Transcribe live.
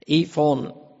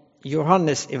ifrån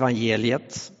Johannes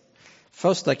evangeliet,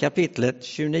 första kapitlet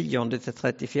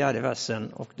 29-34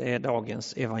 versen, och det är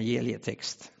dagens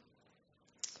evangelietext.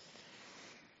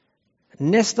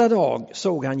 Nästa dag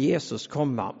såg han Jesus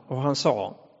komma och han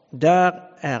sa: där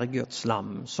är Guds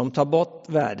lamm som tar bort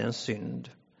världens synd.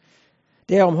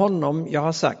 Det är om honom jag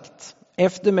har sagt: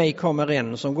 efter mig kommer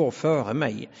en som går före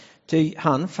mig, ty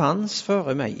han fanns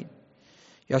före mig.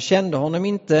 Jag kände honom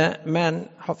inte, men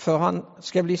för han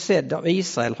ska bli sedd av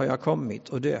Israel har jag kommit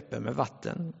och döper med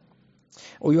vatten.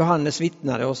 Och Johannes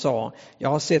vittnade och sa: jag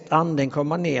har sett anden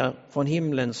komma ner från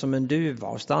himlen som en duva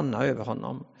och stanna över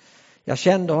honom. Jag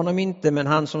kände honom inte, men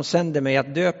han som sände mig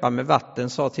att döpa med vatten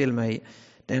sa till mig: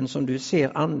 den som du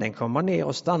ser anden komma ner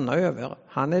och stanna över,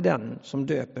 han är den som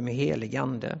döper med helig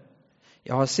ande.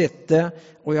 Jag har sett det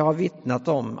och jag har vittnat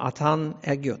om att han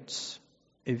är Guds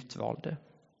utvalde.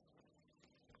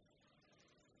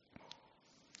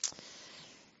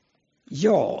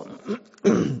 Ja,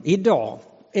 idag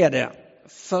är det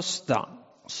första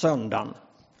söndagen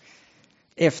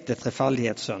efter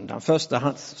trefaldighetssöndagen,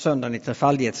 första söndagen i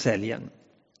trefaldighetshelgen.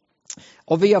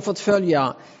 Och vi har fått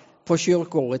följa på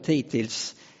kyrkåret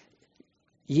hittills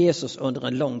Jesus under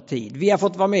en lång tid. Vi har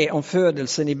fått vara med om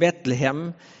födelsen i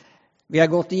Betlehem. Vi har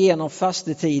gått igenom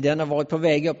fastetiden och varit på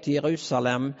väg upp till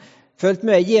Jerusalem. Följt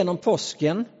med genom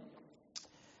påsken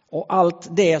och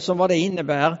allt det som vad det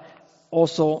innebär. Och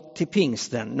så till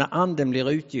pingsten när anden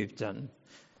blir utgjuten.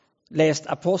 Läst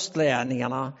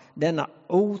apostlagärningarna, denna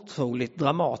otroligt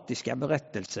dramatiska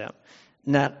berättelse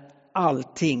när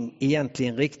allting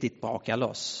egentligen riktigt brakar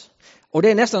loss. Och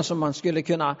det är nästan som man skulle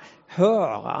kunna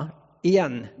höra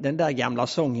igen den där gamla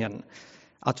sången.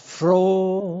 Att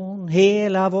från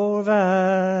hela vår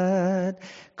värld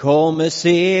kommer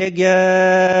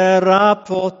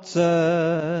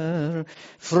segerrapporter.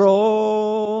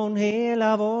 Från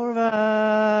hela vår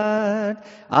värld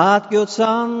att Guds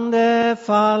ande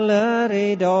faller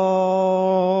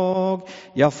idag.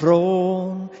 Ja,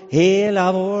 från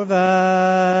hela vår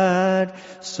värld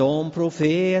som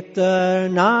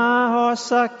profeterna har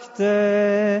sagt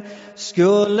det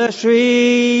skulle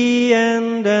ske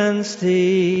ändens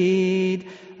tid,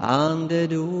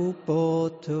 andedop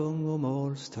och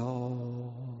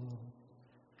tungomålstal.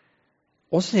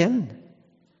 Och sen,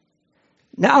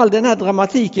 när all den här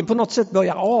dramatiken på något sätt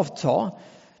börjar avta,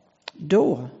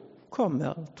 då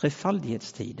kommer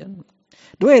trefaldighetstiden.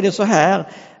 Då är det så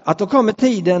här att då kommer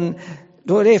tiden,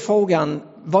 då är det frågan: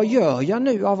 vad gör jag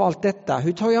nu av allt detta?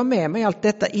 Hur tar jag med mig allt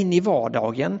detta in i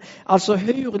vardagen? Alltså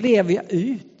hur lever jag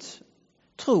ut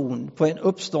tron på en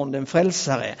uppstånden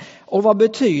frälsare? Och vad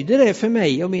betyder det för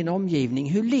mig och min omgivning?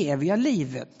 Hur lever jag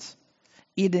livet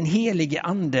i den helige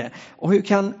ande? Och hur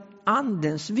kan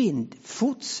andens vind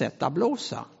fortsätta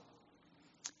blåsa?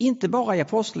 Inte bara i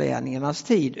apostlagärningarnas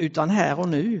tid utan här och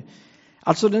nu.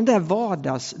 Alltså den där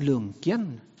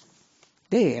vardagslunken,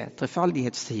 det är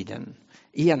trefaldighetstiden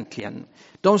egentligen.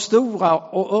 De stora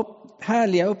och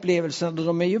härliga upplevelserna,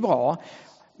 de är ju bra.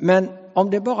 Men om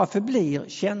det bara förblir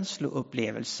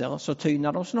känsloupplevelser så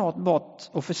tynar de snart bort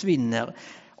och försvinner.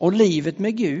 Och livet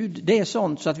med Gud, det är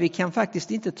sånt så att vi kan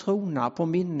faktiskt inte trona på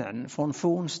minnen från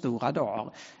fornstora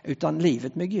dagar. Utan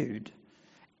livet med Gud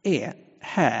är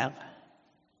här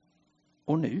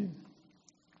och nu.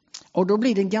 Och då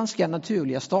blir den ganska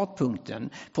naturliga startpunkten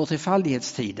på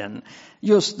trefaldighetstiden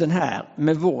just den här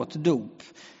med vårt dop.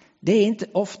 Det är inte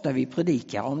ofta vi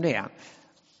predikar om det.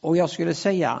 Och jag skulle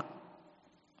säga,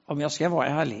 om jag ska vara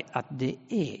ärlig, att det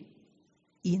är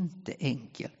inte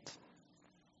enkelt.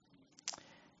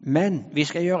 Men vi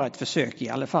ska göra ett försök i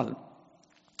alla fall.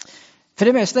 För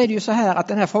det mesta är det ju så här att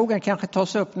den här frågan kanske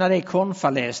tas upp när det är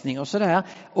konfaläsning och sådär.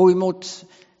 Och emot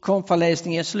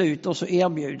konfaläsningens slut och så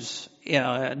erbjuds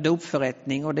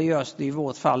dopförrättning, och det görs det i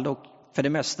vårt fall då för det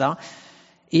mesta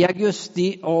i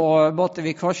augusti och borta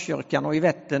vid Korskyrkan och i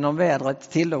Vättern om vädret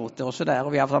tillåter och sådär.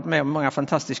 Och vi har varit med om många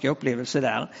fantastiska upplevelser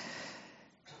där.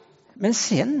 Men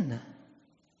sen,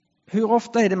 hur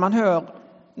ofta är det man hör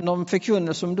någon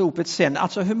förkunnelse om dopet sen?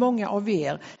 Alltså hur många av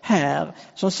er här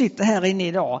som sitter här inne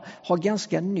idag har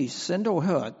ganska nyss ändå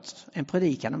hört en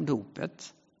predikan om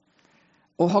dopet?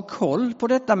 Och har koll på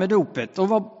detta med dopet? Och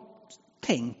vad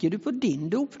tänker du på din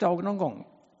dopdag någon gång?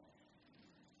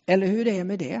 Eller hur det är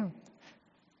med det?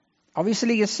 Ja,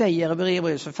 visserligen säger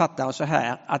Hebreerbrevets författare så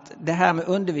här att det här med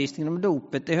undervisningen om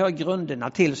dopet, det hör grunderna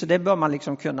till, så det bör man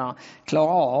liksom kunna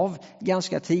klara av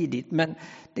ganska tidigt. Men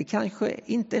det kanske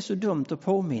inte är så dumt att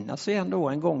påminna sig ändå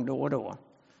en gång då och då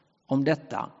om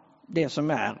detta. Det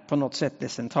som är på något sätt det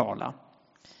centrala.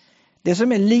 Det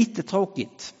som är lite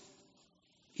tråkigt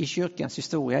i kyrkans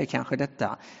historia är kanske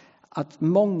detta att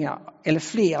många eller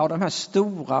flera av de här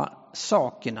stora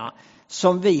sakerna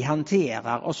som vi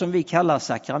hanterar och som vi kallar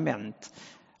sakrament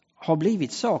har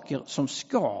blivit saker som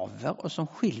skaver och som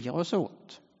skiljer oss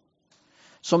åt.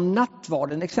 Som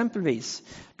nattvarden exempelvis.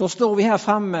 Då står vi här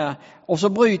framme och så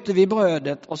bryter vi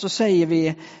brödet och så säger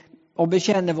vi och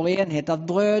bekänner vår enhet att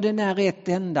bröden är ett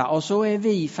enda och så är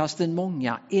vi fastän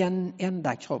många en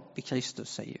enda kropp i Kristus,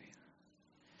 säger vi.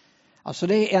 Alltså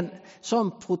det är en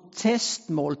sån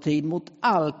protestmåltid mot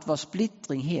allt vad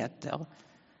splittring heter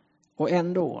och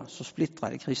ändå så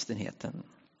splittrade kristenheten.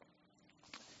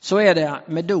 Så är det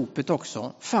med dopet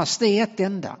också, fast det är ett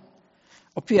enda.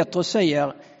 Och Petrus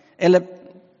säger, eller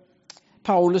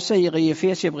Paulus säger i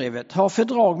Efesierbrevet, ha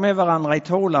fördrag med varandra i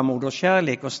tålamod och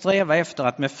kärlek och sträva efter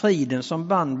att med friden som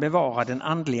band bevara den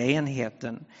andliga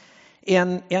enheten.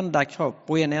 En enda kropp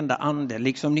och en enda ande,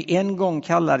 liksom ni en gång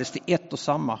kallades till ett och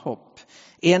samma hopp.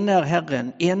 En är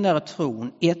Herren, en är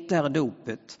tron, ett är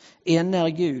dopet, en är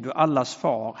Gud och allas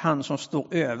far, han som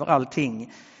står över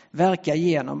allting, verkar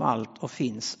genom allt och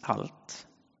finns allt.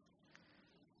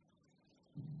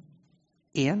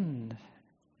 En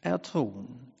är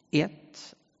tron,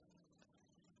 ett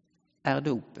är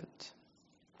dopet.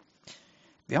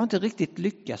 Vi har inte riktigt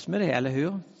lyckats med det, eller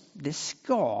hur? Det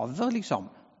skaver liksom.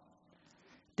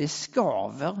 Det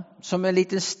skaver som en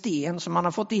liten sten som man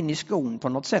har fått in i skon på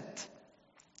något sätt.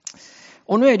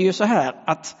 Och nu är det ju så här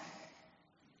att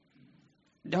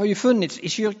det har ju funnits i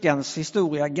kyrkans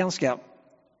historia ganska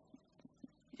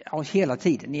hela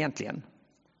tiden egentligen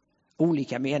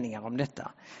olika meningar om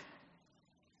detta.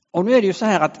 Och nu är det ju så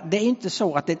här att det är inte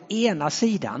så att den ena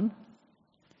sidan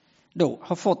då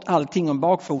har fått allting om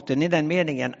bakfoten i den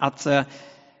meningen att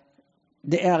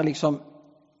det är liksom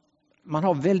man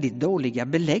har väldigt dåliga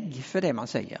belägg för det man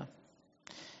säger.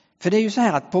 För det är ju så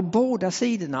här att på båda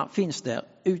sidorna finns det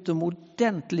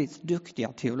utomordentligt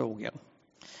duktiga teologer.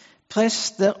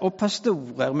 Präster och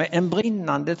pastorer med en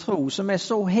brinnande tro som är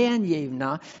så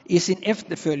hängivna i sin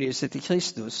efterföljelse till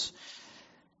Kristus.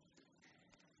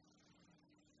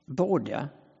 Både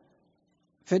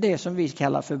för det som vi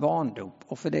kallar för barndop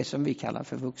och för det som vi kallar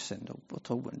för vuxendop och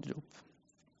troendedop.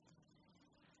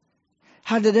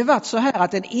 Hade det varit så här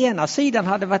att den ena sidan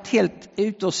hade varit helt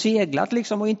ute och seglat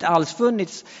liksom, och inte alls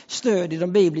funnits stöd i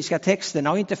de bibliska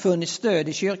texterna och inte funnits stöd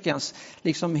i kyrkans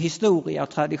liksom, historia och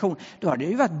tradition, då hade det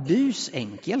ju varit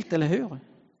busenkelt, eller hur?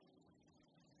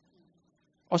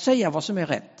 Och säga vad som är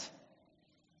rätt.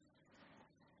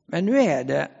 Men nu är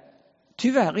det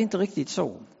tyvärr inte riktigt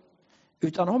så.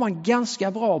 Utan har man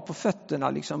ganska bra på fötterna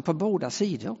liksom, på båda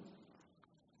sidor.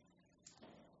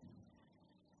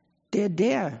 Det är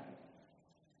det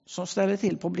som ställer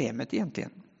till problemet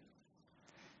egentligen.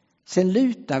 Sen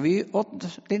lutar vi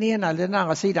åt den ena eller den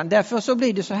andra sidan. Därför så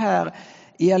blir det så här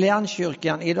i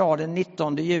Allianskyrkan idag den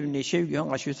 19 juni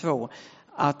 2022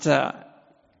 att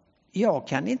jag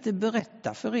kan inte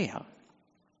berätta för er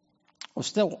och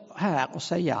stå här och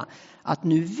säga att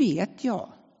nu vet jag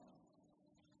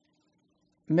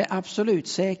med absolut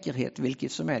säkerhet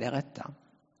vilket som är det rätta.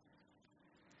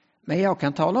 Men jag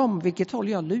kan tala om vilket håll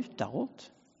jag lutar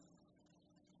åt.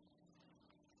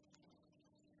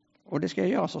 Och det ska jag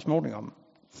göra så småningom.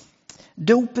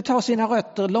 Dopet har sina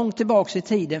rötter långt tillbaka i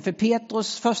tiden.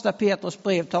 För första Petrus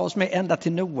brev tar oss med ända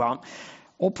till Noa.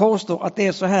 Och påstår att det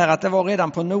är så här att det var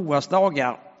redan på Noas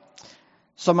dagar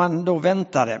som man då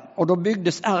väntade. Och då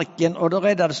byggdes arken och då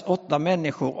räddades 8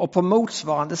 människor. Och på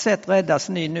motsvarande sätt räddas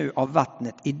ni nu av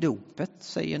vattnet i dopet,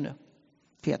 säger nu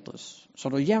Petrus. Så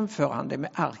då jämför han det med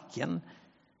arken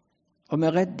och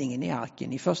med räddningen i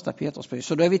arken i första Petrus brev.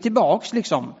 Så då är vi tillbaks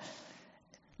liksom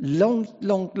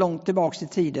långt tillbaks i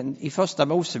tiden i första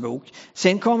Mosebok.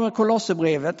 Sen kommer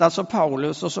Kolosserbrevet, alltså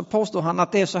Paulus, och så påstår han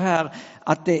att det är så här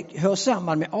att det hör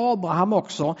samman med Abraham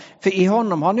också. För i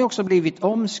honom har ni också blivit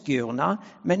omskurna,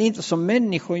 men inte som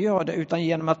människor gör det utan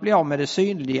genom att bli av med det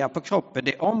synliga på kroppen.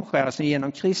 Det omskärs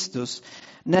genom Kristus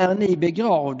när ni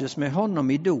begravdes med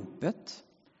honom i dopet.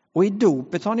 Och i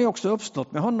dopet har ni också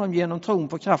uppstått med honom genom tron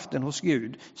på kraften hos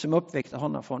Gud som uppväckte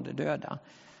honom från de döda.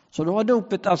 Så då har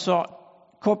dopet alltså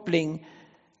koppling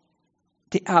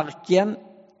till arken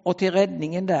och till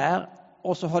räddningen där,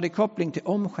 och så har det koppling till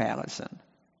omskärelsen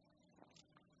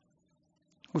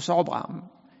hos Abraham.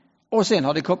 Och sen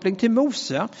har det koppling till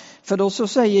Mose, för då så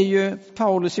säger ju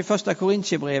Paulus i första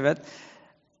Korintierbrevet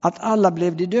att alla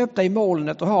blev de döpta i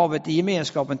molnet och havet i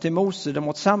gemenskapen till Mose, de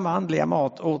åt samma andliga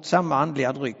mat och åt samma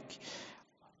andliga dryck.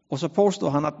 Och så påstår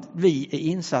han att vi är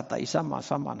insatta i samma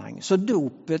sammanhang. Så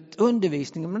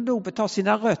undervisningen om dopet har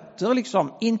sina rötter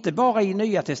liksom, inte bara i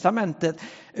Nya testamentet,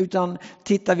 utan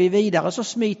tittar vi vidare så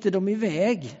smiter de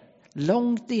iväg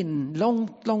långt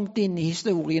in i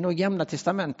historien och i Gamla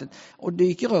testamentet och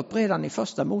dyker upp redan i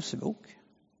första Mosebok.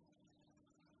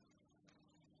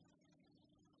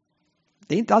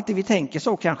 Det är inte alltid vi tänker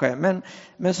så kanske,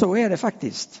 men så är det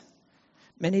faktiskt.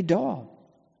 Men idag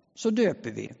så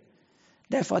döper vi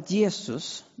därför att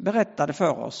Jesus berättade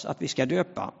för oss att vi ska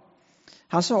döpa.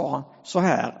 Han sa så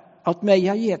här: att mig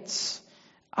har getts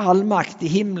all makt i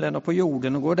himlen och på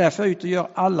jorden, och går därför ut och gör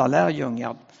alla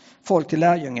lärjungar, folk till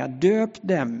lärjungar. Döp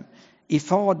dem i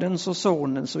Faderns och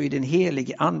Sonens och i den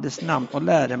helige Andes namn och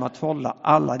lär dem att hålla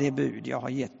alla de bud jag har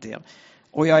gett er.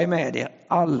 Och jag är med er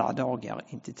alla dagar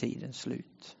intill tidens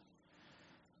slut.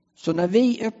 Så när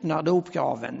vi öppnar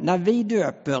dopgraven, när vi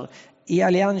döper i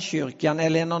Allianskyrkan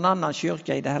eller någon annan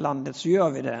kyrka i det här landet, så gör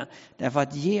vi det därför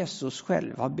att Jesus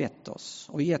själv har bett oss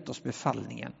och gett oss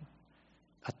befallningen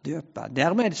att döpa.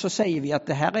 Därmed så säger vi att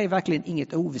det här är verkligen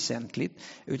inget oväsentligt,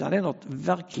 utan det är något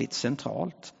verkligt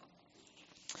centralt.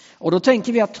 Och då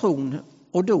tänker vi att tron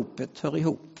och dopet hör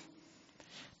ihop.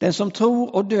 Den som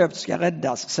tror och döpt ska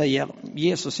räddas, säger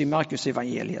Jesus i Markus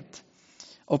evangeliet.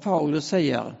 Och Paulus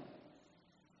säger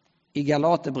i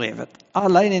Galaterbrevet: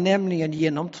 alla är ni nämligen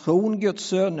genom tron Guds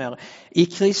söner i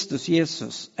Kristus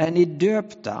Jesus. Är ni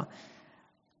döpta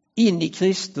in i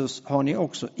Kristus, har ni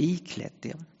också iklätt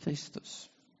er Kristus.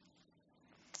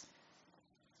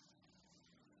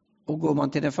 Och går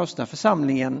man till den första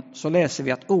församlingen så läser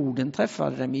vi att orden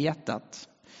träffade dem i hjärtat.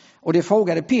 Och det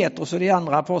frågade Petrus och de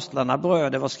andra apostlarna: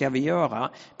 bröder, vad ska vi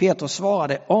göra? Petrus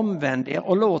svarade: omvänd er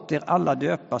och låt er alla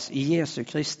döpas i Jesu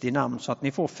Kristi namn, så att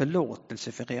ni får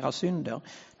förlåtelse för era synder.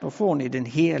 Då får ni den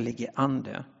helige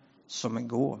ande som en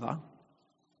gåva.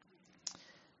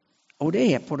 Och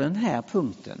det är på den här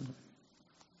punkten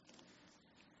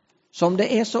som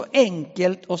det är så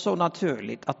enkelt och så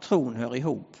naturligt att tron hör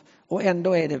ihop. Och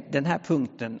ändå är det den här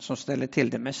punkten som ställer till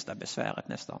det mesta besväret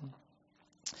nästan.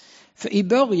 För i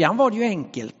början var det ju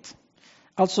enkelt.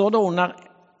 Alltså då när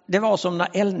det var som när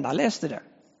Elna läste det.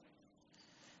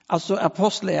 Alltså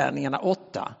Apostlagärningarna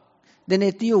 8. Den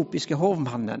etiopiska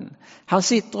hovmannen. Han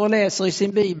sitter och läser i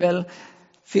sin bibel.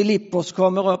 Filippos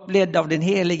kommer upp ledd av den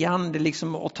heliga ande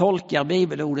liksom, och tolkar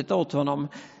bibelordet åt honom.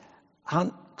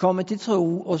 Han kommer till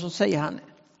tro och så säger han: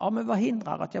 ja, men vad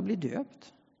hindrar att jag blir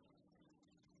döpt?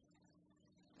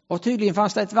 Och tydligen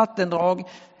fanns det ett vattendrag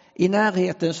i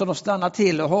närheten, så de stannar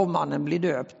till och hovmannen blir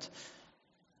döpt.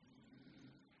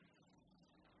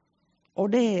 Och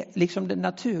det är liksom den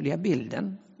naturliga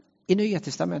bilden i Nya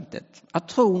testamentet. Att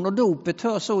tron och dopet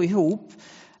hör så ihop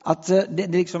att det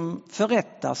liksom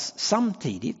förrättas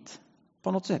samtidigt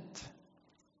på något sätt.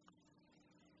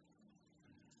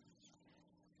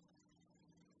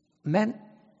 Men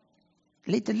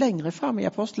lite längre fram i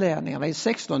Apostlagärningarna i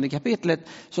 16 kapitlet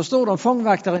så står det om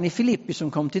fångvaktaren i Filippi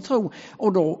som kom till tro.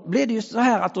 Och då blev det ju så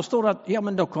här att då står det att ja,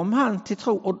 men då kom han till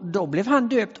tro och då blev han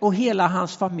döpt och hela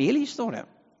hans familj, står det.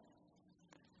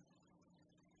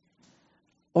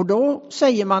 Och då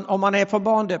säger man, om man är på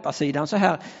barndöparsidan, så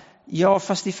här: ja,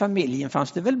 fast i familjen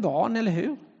fanns det väl barn, eller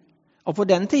hur? Och på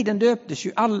den tiden döptes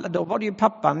ju alla, då var det ju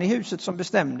pappan i huset som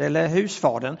bestämde, eller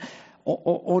husfadern.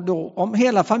 Och då, om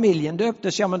hela familjen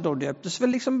döptes, ja men då döptes väl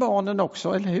liksom barnen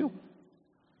också, eller hur?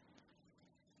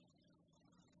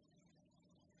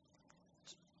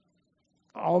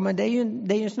 Ja, men det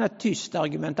är ju en sån här tyst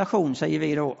argumentation, säger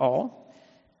vi då. Ja.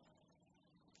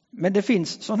 Men det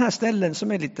finns sådana här ställen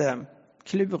som är lite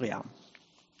kluriga,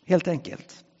 helt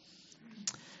enkelt.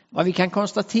 Vad vi kan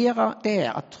konstatera, det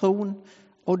är att tron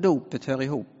och dopet hör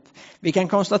ihop. Vi kan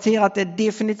konstatera att det är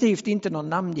definitivt inte någon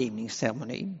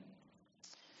namngivningsceremoni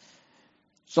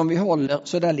som vi håller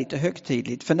så där lite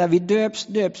högtidligt. För när vi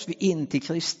döps vi in till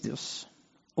Kristus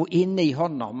och in i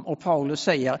honom. Och Paulus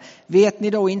säger: vet ni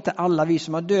då inte alla vi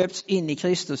som har döpts in i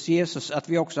Kristus Jesus att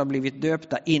vi också har blivit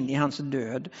döpta in i hans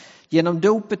död? Genom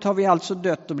dopet har vi alltså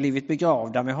dött och blivit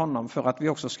begravda med honom för att vi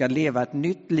också ska leva ett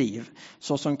nytt liv,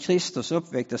 så som Kristus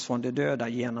uppväcktes från de döda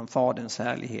genom Faderns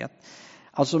härlighet.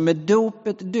 Alltså med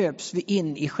dopet döps vi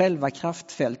in i själva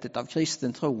kraftfältet av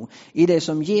kristen tro, i det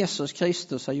som Jesus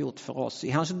Kristus har gjort för oss,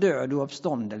 i hans död och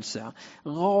uppståndelse,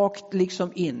 rakt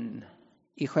liksom in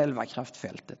i själva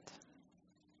kraftfältet.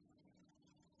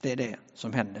 Det är det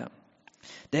som händer.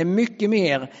 Det är mycket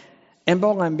mer än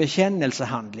bara en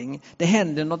bekännelsehandling. Det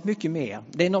händer något mycket mer.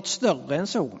 Det är något större än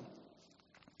så.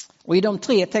 Och i de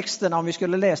 3 texterna, om vi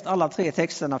skulle läst alla 3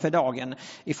 texterna för dagen,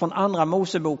 ifrån andra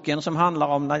Moseboken som handlar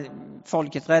om när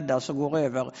folket räddas och går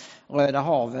över Röda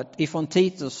havet, ifrån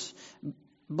Titus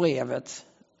brevet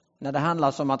när det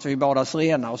handlar om att vi badas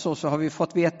rena, och så har vi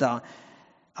fått veta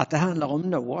att det handlar om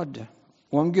nåd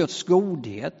och om Guds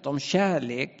godhet, om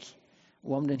kärlek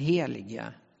och om den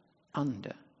helige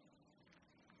ande.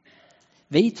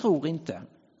 Vi tror inte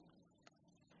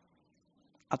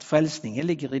att frälsningen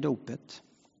ligger i dopet.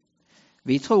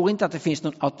 Vi tror inte att det finns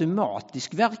någon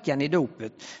automatisk verkan i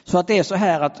dopet. Så att det är så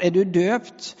här att är du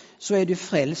döpt så är du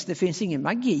frälst. Det finns ingen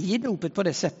magi i dopet på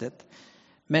det sättet.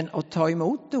 Men att ta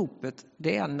emot dopet,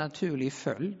 det är en naturlig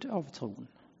följd av tron.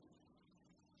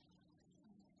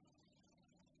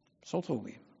 Så tror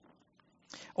vi.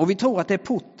 Och vi tror att det är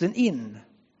porten in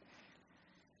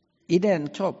i den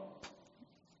kropp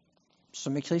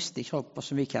som är Kristi kropp och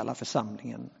som vi kallar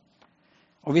församlingen.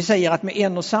 Och vi säger att med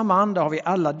en och samma ande har vi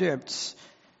alla döpts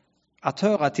att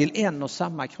höra till en och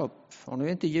samma kropp. Och nu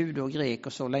är inte jude och grek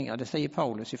och så längre. Det säger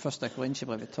Paulus i första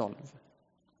Korinthierbrevet 12.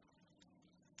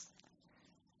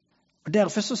 Och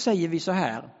därför så säger vi så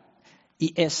här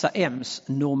i SAMs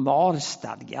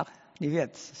normalstadgar. Ni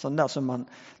vet, sån där som man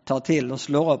tar till och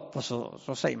slår upp och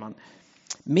så säger man.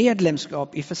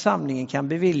 Medlemskap i församlingen kan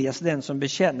beviljas den som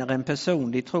bekänner en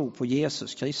personlig tro på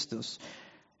Jesus Kristus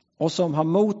och som har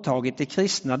mottagit det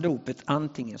kristna dopet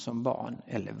antingen som barn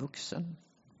eller vuxen.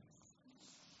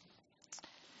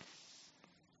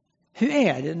 Hur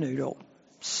är det nu då?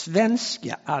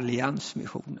 Svenska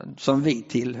alliansmissionen som vi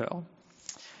tillhör.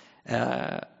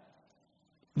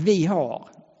 Vi har,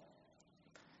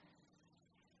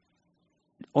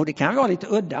 och det kan vara lite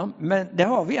udda, men det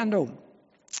har vi ändå.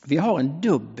 Vi har en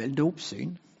dubbel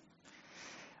dopsyn.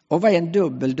 Och vad är en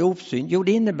dubbel dopsyn? Jo,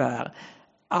 det innebär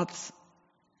att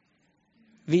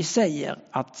vi säger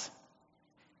att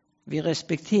vi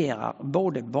respekterar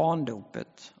både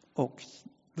barndopet och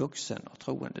vuxen- och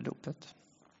troendedopet.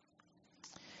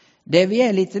 Det vi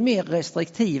är lite mer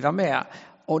restriktiva med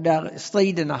och där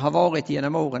striderna har varit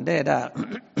genom åren, det är där.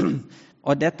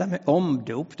 Och detta med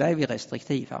omdop, där är vi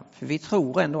restriktiva. För vi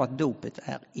tror ändå att dopet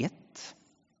är ett.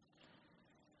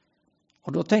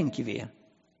 Och då tänker vi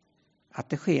att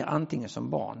det sker antingen som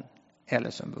barn eller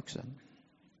som vuxen.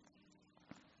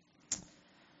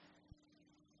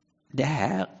 Det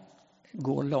här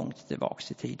går långt tillbaka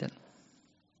i tiden.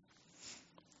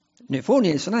 Nu får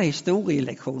ni en sån här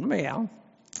historielektion med er.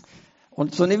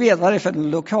 Och så ni vet vad det är för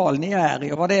en lokal ni är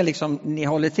i och vad det är liksom ni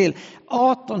håller till.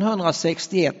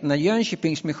 1861 när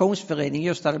Jönköpings missionsförening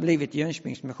just hade blivit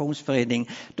Jönköpings missionsförening,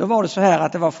 då var det så här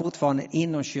att det var fortfarande en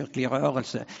inomkyrklig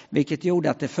rörelse, vilket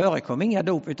gjorde att det förekom inga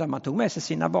dop utan man tog med sig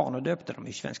sina barn och döpte dem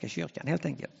i Svenska kyrkan helt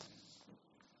enkelt.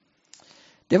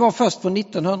 Det var först på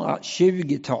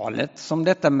 1920-talet som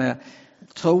detta med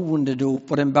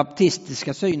troendedop och den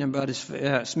baptistiska synen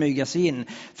började smyga sig in.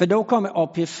 För då kommer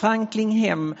A.P. Franklin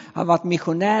hem, har varit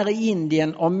missionär i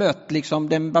Indien och mött liksom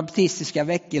den baptistiska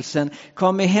väckelsen,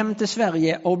 kommer hem till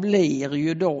Sverige och blir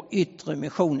ju då yttre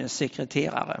missionens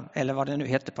sekreterare, eller vad det nu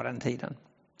hette på den tiden.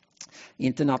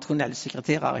 Internationell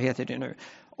sekreterare heter det nu.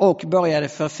 Och började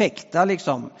förfäkta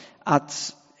liksom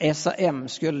att SAM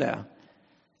skulle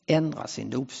ändra sin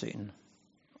dopsyn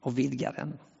och vidga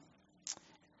den.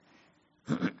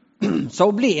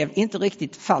 Så blev inte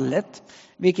riktigt fallet,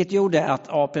 vilket gjorde att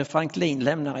A.P. Franklin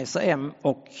lämnar SAM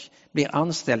och blir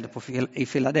anställd i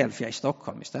Philadelphia i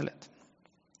Stockholm istället.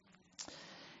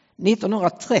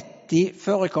 1930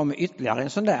 förekommer ytterligare en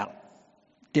sån där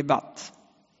debatt.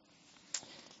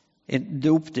 En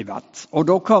dopdebatt. Och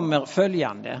då kommer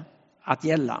följande att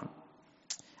gälla.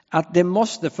 Att det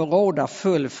måste få råda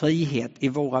full frihet i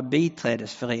våra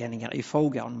biträdesföreningar i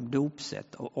fråga om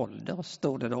dopsätt och ålder,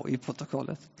 står det då i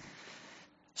protokollet.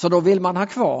 Så då vill man ha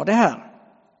kvar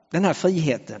den här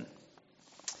friheten.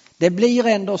 Det blir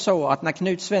ändå så att när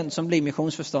Knut Svensson blir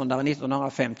missionsförståndare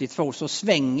 1952 så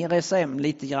svänger SM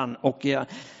lite grann och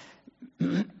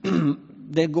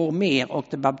det går mer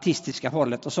åt det baptistiska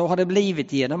hållet. Och så har det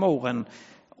blivit genom åren.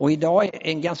 Och idag är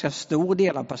en ganska stor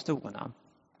del av pastorerna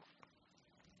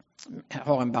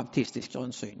har en baptistisk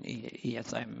grundsyn i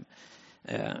SM.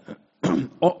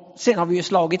 Och sen har vi ju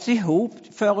slagits ihop.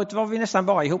 Förut var vi nästan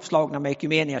bara ihopslagna med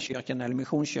Ekumeniakyrkan eller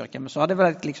Missionskyrkan. Men så har det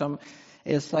varit liksom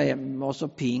SM och så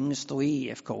Pingst och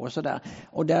EFK och sådär.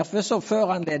 Och därför så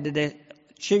föranledde det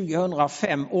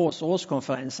 2005 års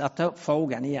årskonferens att ta upp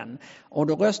frågan igen. Och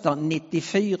då röstar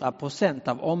 94%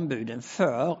 av ombuden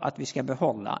för att vi ska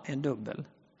behålla en dubbel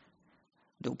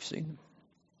dopsyn.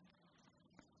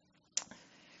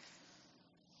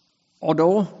 Och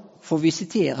då får vi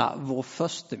citera vår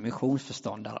första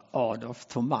missionsförståndare Adolf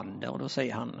Thomander. Och då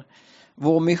säger han: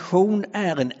 vår mission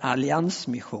är en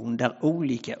alliansmission där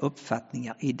olika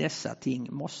uppfattningar i dessa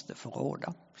ting måste få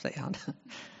råda, säger han.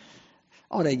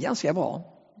 Ja, det är ganska bra,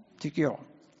 tycker jag.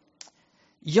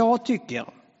 Jag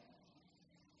tycker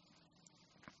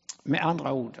med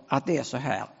andra ord att det är så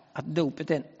här att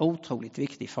dopet är en otroligt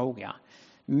viktig fråga.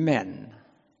 Men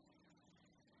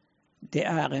det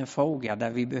är en fråga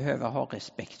där vi behöver ha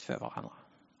respekt för varandra.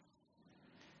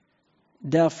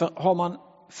 Därför har man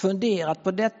funderat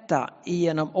på detta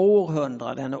genom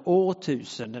århundraden och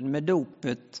årtusenden med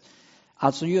dopet.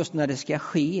 Alltså just när det ska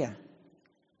ske.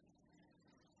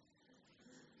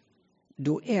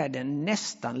 Då är det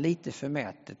nästan lite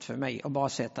förmätet för mig att bara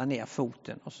sätta ner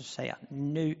foten och så säga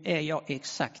nu är jag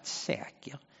exakt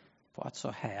säker på att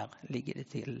så här ligger det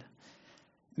till.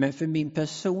 Men för min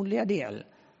personliga del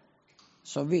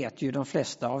så vet ju de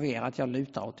flesta av er att jag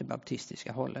lutar åt det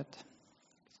baptistiska hållet.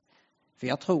 För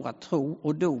jag tror att tro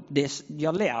och dop,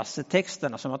 jag läser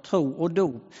texterna som att tro och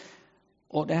dop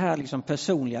och det här liksom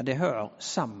personliga det hör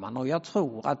samman. Och jag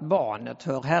tror att barnet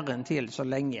hör Herren till så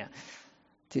länge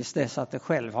tills dess att det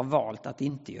själv har valt att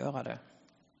inte göra det.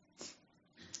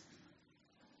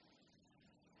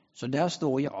 Så där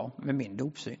står jag med min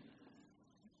dopsyn.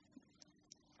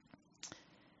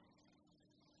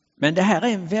 Men det här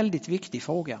är en väldigt viktig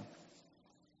fråga.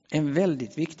 En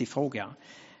väldigt viktig fråga.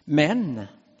 Men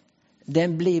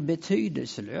den blir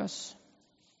betydelselös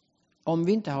om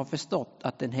vi inte har förstått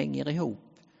att den hänger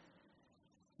ihop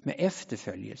med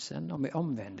efterföljelsen och med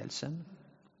omvändelsen.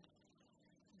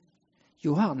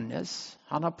 Johannes,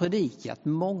 han har predikat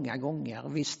många gånger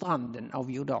vid stranden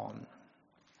av Jordan.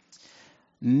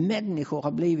 Människor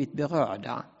har blivit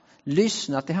berörda,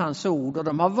 lyssnat till hans ord och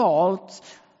de har valt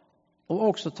att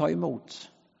också ta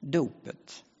emot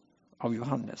dopet av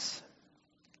Johannes.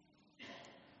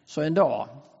 Så en dag,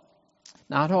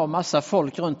 när han har massa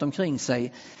folk runt omkring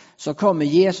sig, så kommer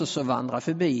Jesus och vandrar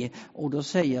förbi och då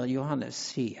säger Johannes,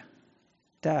 se,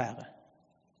 där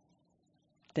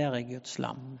är Guds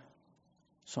lamm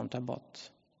som tar bort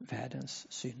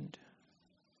världens synd.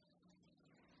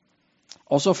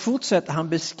 Och så fortsätter han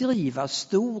beskriva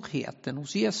storheten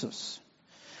hos Jesus.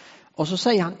 Och så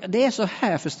säger han, det är så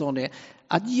här förstår ni,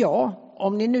 att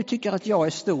om ni nu tycker att jag är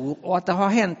stor och att det har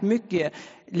hänt mycket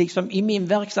liksom i min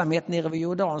verksamhet nere vid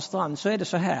Jordans strand, så är det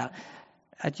så här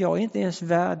att jag är inte ens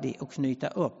värdig att knyta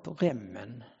upp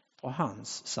remmen på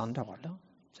hans sandaler,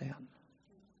 säger han.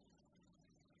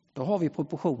 Då har vi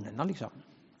proportionerna liksom.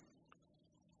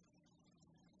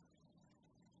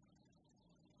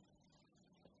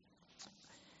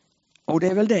 Och det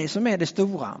är väl det som är det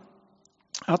stora.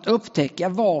 Att upptäcka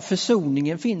var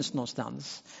försoningen finns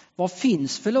någonstans. Var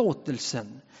finns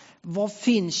förlåtelsen? Var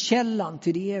finns källan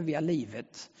till det eviga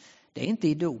livet? Det är inte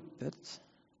i dopet.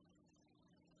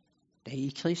 Det är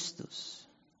i Kristus,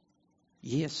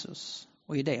 Jesus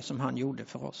och i det som han gjorde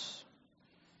för oss.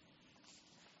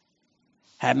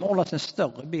 Här målas en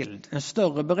större bild, en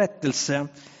större berättelse.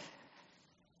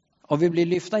 Och vi blir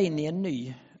lyfta in i en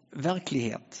ny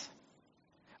verklighet.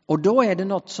 Och då är det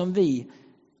något som vi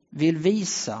vill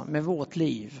visa med vårt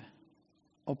liv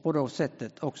och på det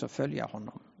sättet också följa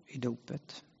honom i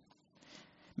dopet.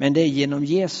 Men det är genom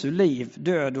Jesu liv,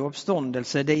 död och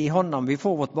uppståndelse, det är i honom vi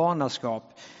får vårt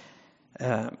barnaskap.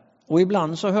 Och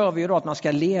ibland så hör vi ju då att man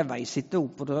ska leva i sitt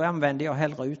dop och då använder jag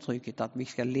hellre uttrycket att vi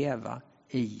ska leva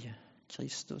i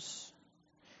Kristus.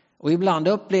 Och ibland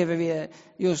upplever vi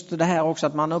just det här också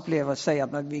att man upplever sig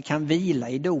att vi kan vila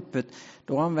i dopet.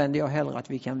 Då använder jag hellre att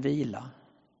vi kan vila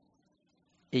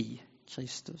i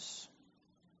Kristus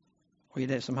och i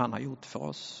det som han har gjort för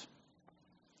oss.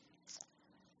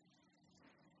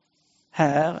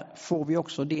 Här får vi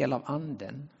också del av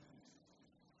anden,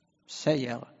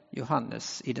 säger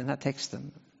Johannes i den här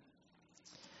texten.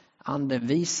 Anden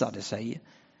visade sig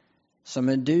som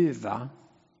en duva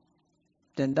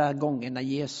den där gången när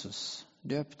Jesus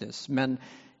döptes. Men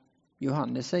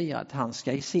Johannes säger att han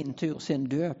ska i sin tur sen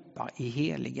döpa i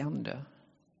helig ande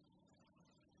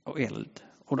och eld.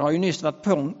 Och det har ju nyss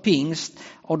varit pingst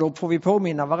och då får vi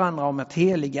påminna varandra om att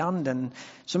helig anden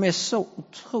som är så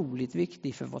otroligt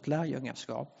viktig för vårt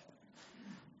lärjungaskap.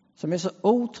 Som är så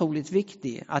otroligt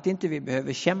viktig att inte vi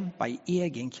behöver kämpa i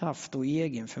egen kraft och i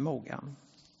egen förmåga.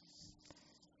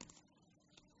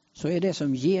 Så är det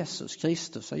som Jesus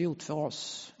Kristus har gjort för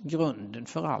oss grunden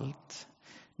för allt.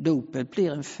 Dopet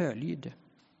blir en följd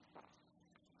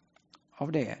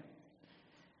av det.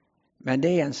 Men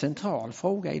det är en central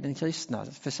fråga i den kristna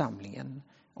församlingen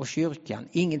och kyrkan.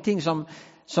 Ingenting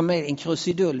som är en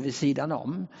krusidull vid sidan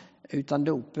om. Utan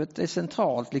dopet är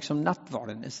centralt, liksom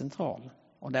nattvarden är central.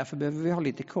 Och därför behöver vi ha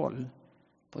lite koll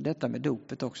på detta med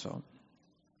dopet också.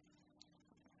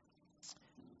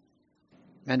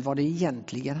 Men vad det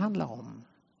egentligen handlar om,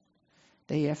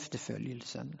 det är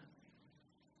efterföljelsen.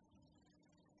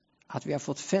 Att vi har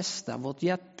fått fästa vårt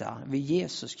hjärta vid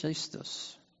Jesus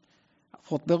Kristus.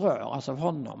 Fått beröras av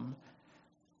honom.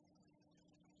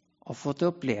 Och fått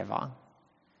uppleva.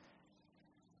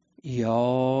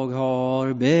 Jag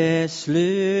har beslutat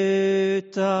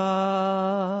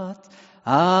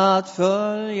att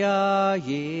följa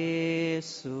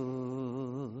Jesus.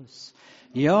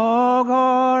 Jag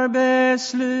har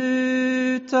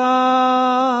beslutat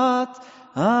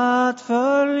att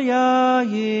följa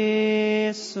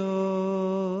Jesus.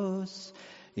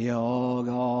 Jag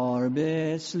har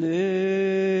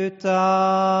beslutat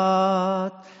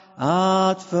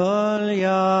att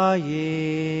följa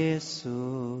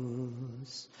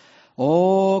Jesus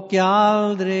och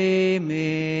aldrig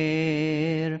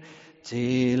mer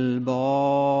tillbaka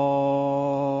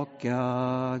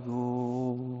gå.